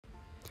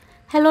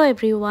Hello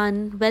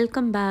everyone,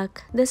 welcome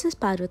back. This is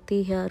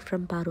Parvati here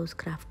from Paru's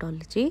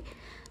Craftology.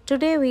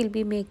 Today we'll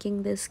be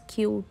making this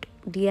cute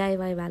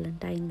DIY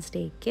Valentine's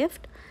Day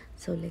gift.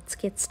 So let's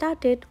get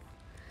started.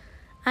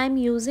 I'm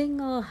using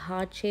a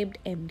heart-shaped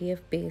MDF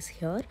base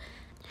here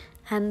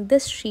and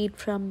this sheet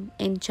from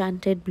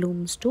Enchanted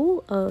Blooms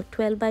 2, a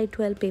 12 by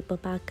 12 paper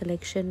pack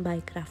collection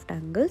by Craft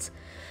Angles.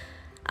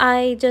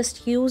 I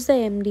just use the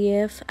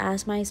MDF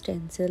as my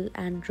stencil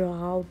and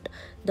draw out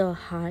the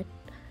heart,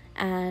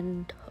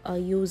 and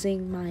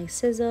using my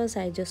scissors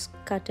I just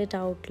cut it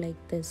out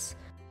like this.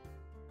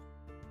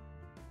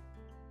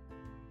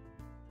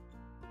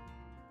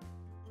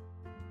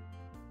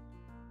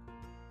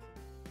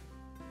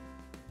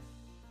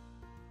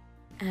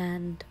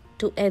 And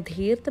to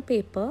adhere the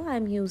paper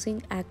I'm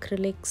using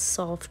acrylic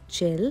soft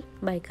gel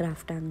by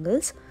Craft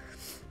Angles.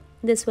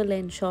 This will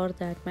ensure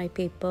that my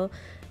paper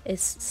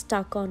is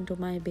stuck onto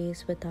my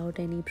base without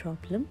any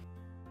problem.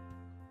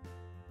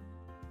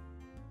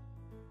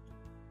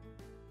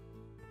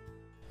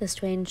 Just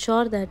to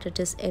ensure that it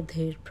is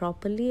adhered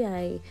properly,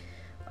 I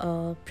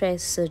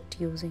press it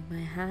using my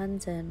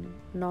hands, and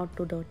not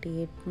to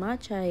dirty it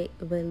much I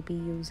will be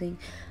using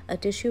a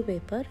tissue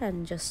paper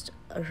and just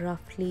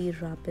roughly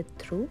rub it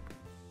through.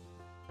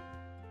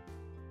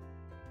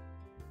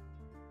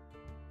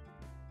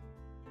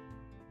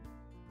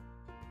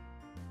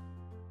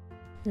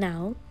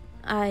 Now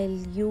I'll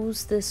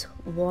use this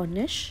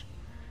varnish.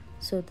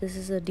 So this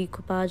is a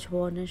decoupage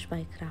varnish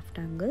by Craft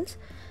Angles.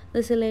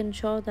 This will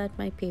ensure that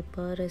my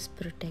paper is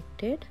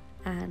protected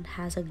and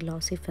has a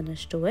glossy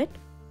finish to it.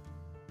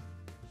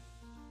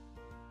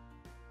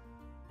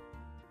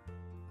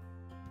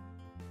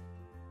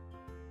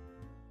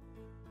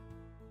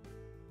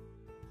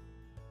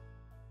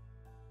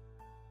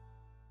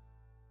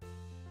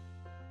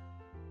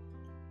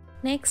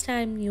 Next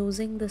I'm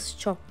using this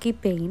chalky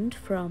paint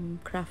from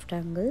Craft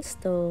Angles.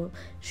 The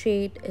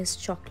shade is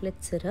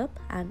chocolate syrup,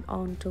 and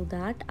onto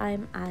that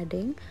I'm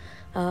adding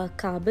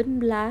carbon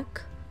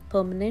black,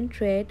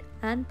 permanent red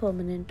and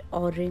permanent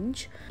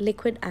orange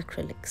liquid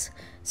acrylics.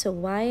 So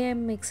why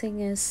I'm mixing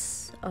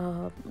is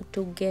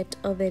to get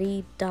a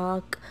very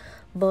dark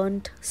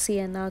burnt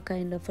sienna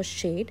kind of a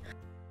shade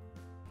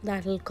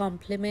that will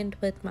complement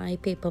with my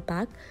paper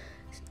pack.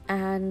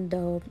 And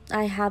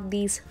I have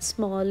these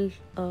small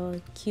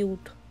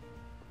cute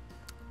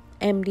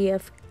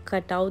MDF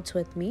cutouts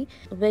with me,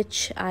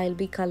 which I'll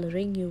be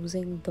coloring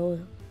using the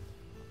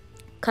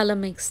color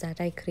mix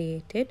that I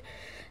created.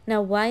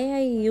 Now why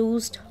I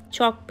used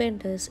chalk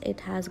paint is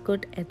it has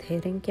good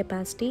adhering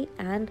capacity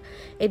and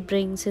it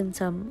brings in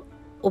some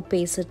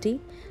opacity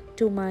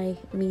to my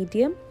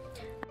medium.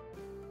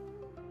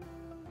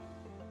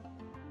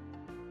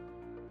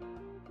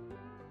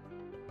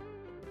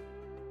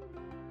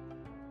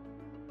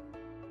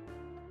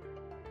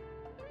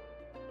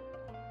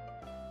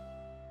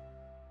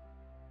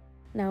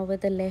 Now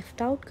with the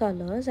left out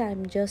colors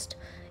I'm just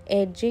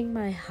edging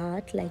my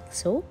heart like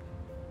so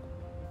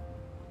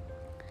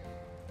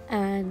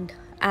and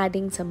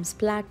adding some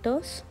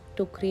splatters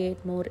to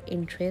create more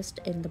interest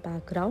in the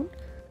background.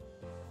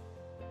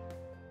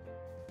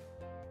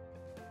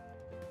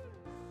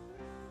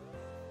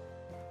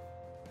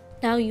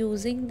 Now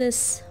using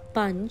this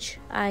punch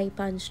I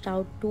punched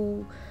out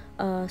two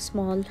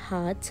small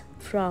hearts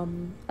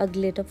from a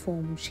glitter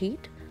foam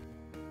sheet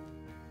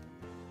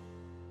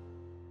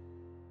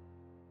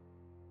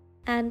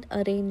and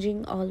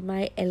arranging all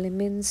my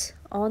elements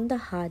on the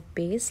heart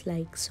base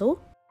like so.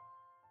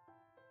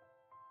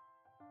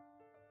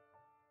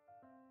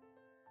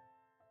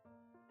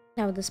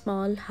 Now the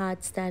small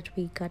hearts that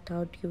we cut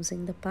out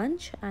using the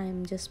punch, I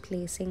am just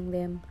placing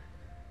them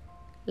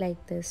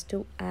like this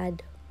to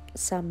add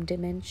some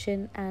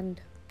dimension and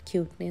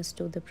cuteness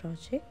to the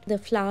project. The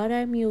flower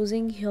I'm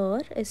using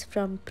here is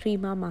from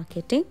Prima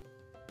Marketing.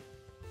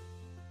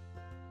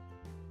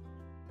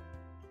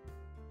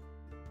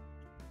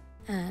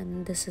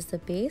 And this is the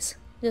base.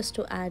 Just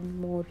to add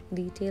more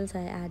details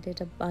I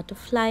added a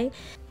butterfly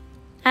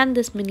and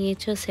this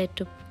miniature set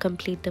to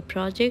complete the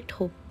project.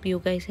 Hope you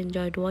guys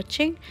enjoyed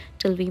watching.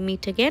 Till we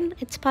meet again,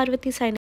 it's Parvati signing.